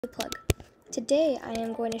the plug. Today I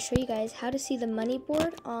am going to show you guys how to see the money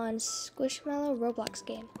board on Squishmallow Roblox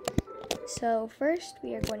game. So first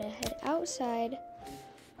we are going to head outside,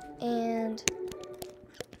 and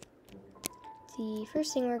the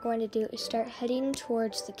first thing we're going to do is start heading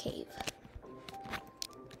towards the cave.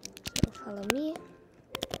 So follow me.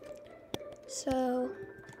 So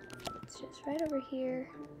it's just right over here.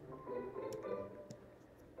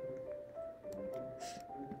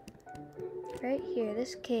 Right here,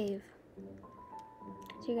 this cave.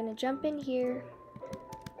 So you're gonna jump in here.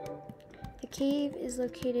 The cave is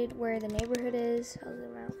located where the neighborhood is. I'll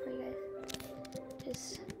zoom out for you guys.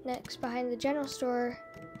 Just next behind the general store,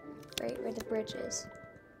 right where the bridge is.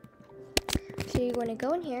 So you're going to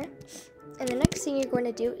go in here, and the next thing you're going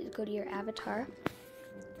to do is go to your avatar,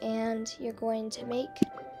 and you're going to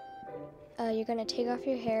take off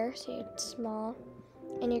your hair so it's small,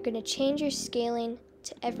 and you're going to change your scaling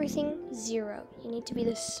to everything 0. You need to be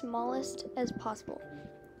the smallest as possible.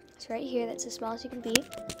 So right here, that's the smallest you can be.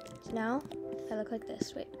 So now, I look like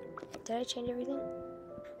this. Wait, did I change everything?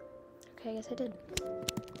 Okay, I guess I did.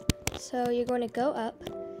 So you're going to go up,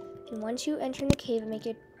 and once you enter in the cave and make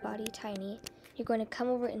your body tiny, you're going to come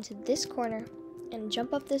over into this corner and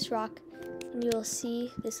jump up this rock, and you will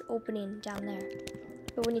see this opening down there.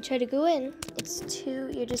 But when you try to go in,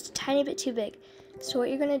 you're just a tiny bit too big. So what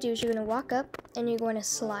you're going to do is you're going to walk up and you're going to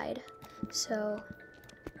slide. So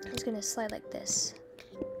I'm just going to slide like this.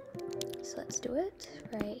 So let's do it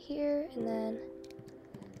right here, and then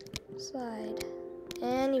slide.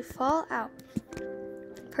 And you fall out.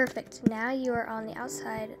 Perfect. Now you are on the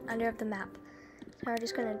outside under of the map. Now we're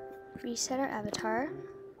just going to reset our avatar.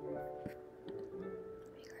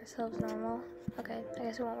 Make ourselves normal. Okay, I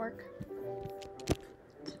guess it won't work.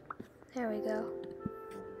 There we go.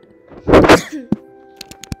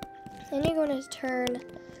 Then you're going to turn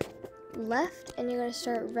left, and you're going to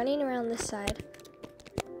start running around this side,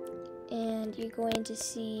 and you're going to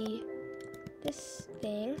see this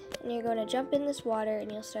thing, and you're going to jump in this water,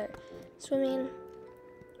 and you'll start swimming.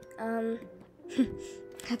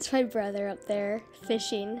 That's my brother up there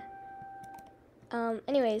fishing.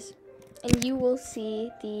 Anyways, and you will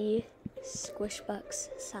see the Squishbucks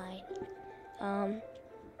sign.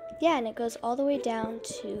 Yeah, and it goes all the way down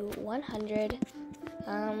to 100.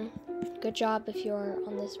 Good job if you're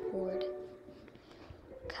on this board,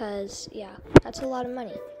 cause yeah, that's a lot of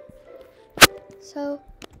money. So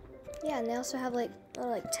yeah, and they also have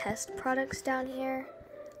little test products down here.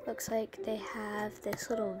 Looks like they have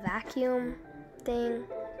this little vacuum thing,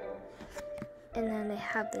 and then they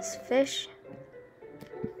have this fish,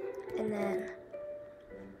 and then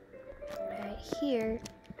right here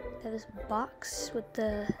they have this box with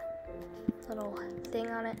the little thing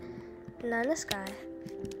on it, and then this guy,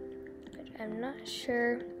 which I'm not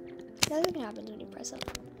sure, nothing happens when you press it,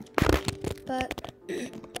 but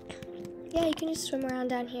yeah, you can just swim around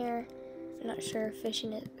down here. I'm not sure if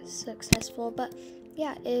fishing is successful, but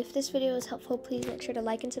yeah, if this video was helpful, please make sure to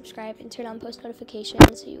like and subscribe and turn on post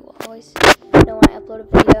notifications so you will always know when I upload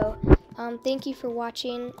a video. Thank you for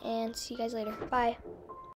watching, and see you guys later. Bye.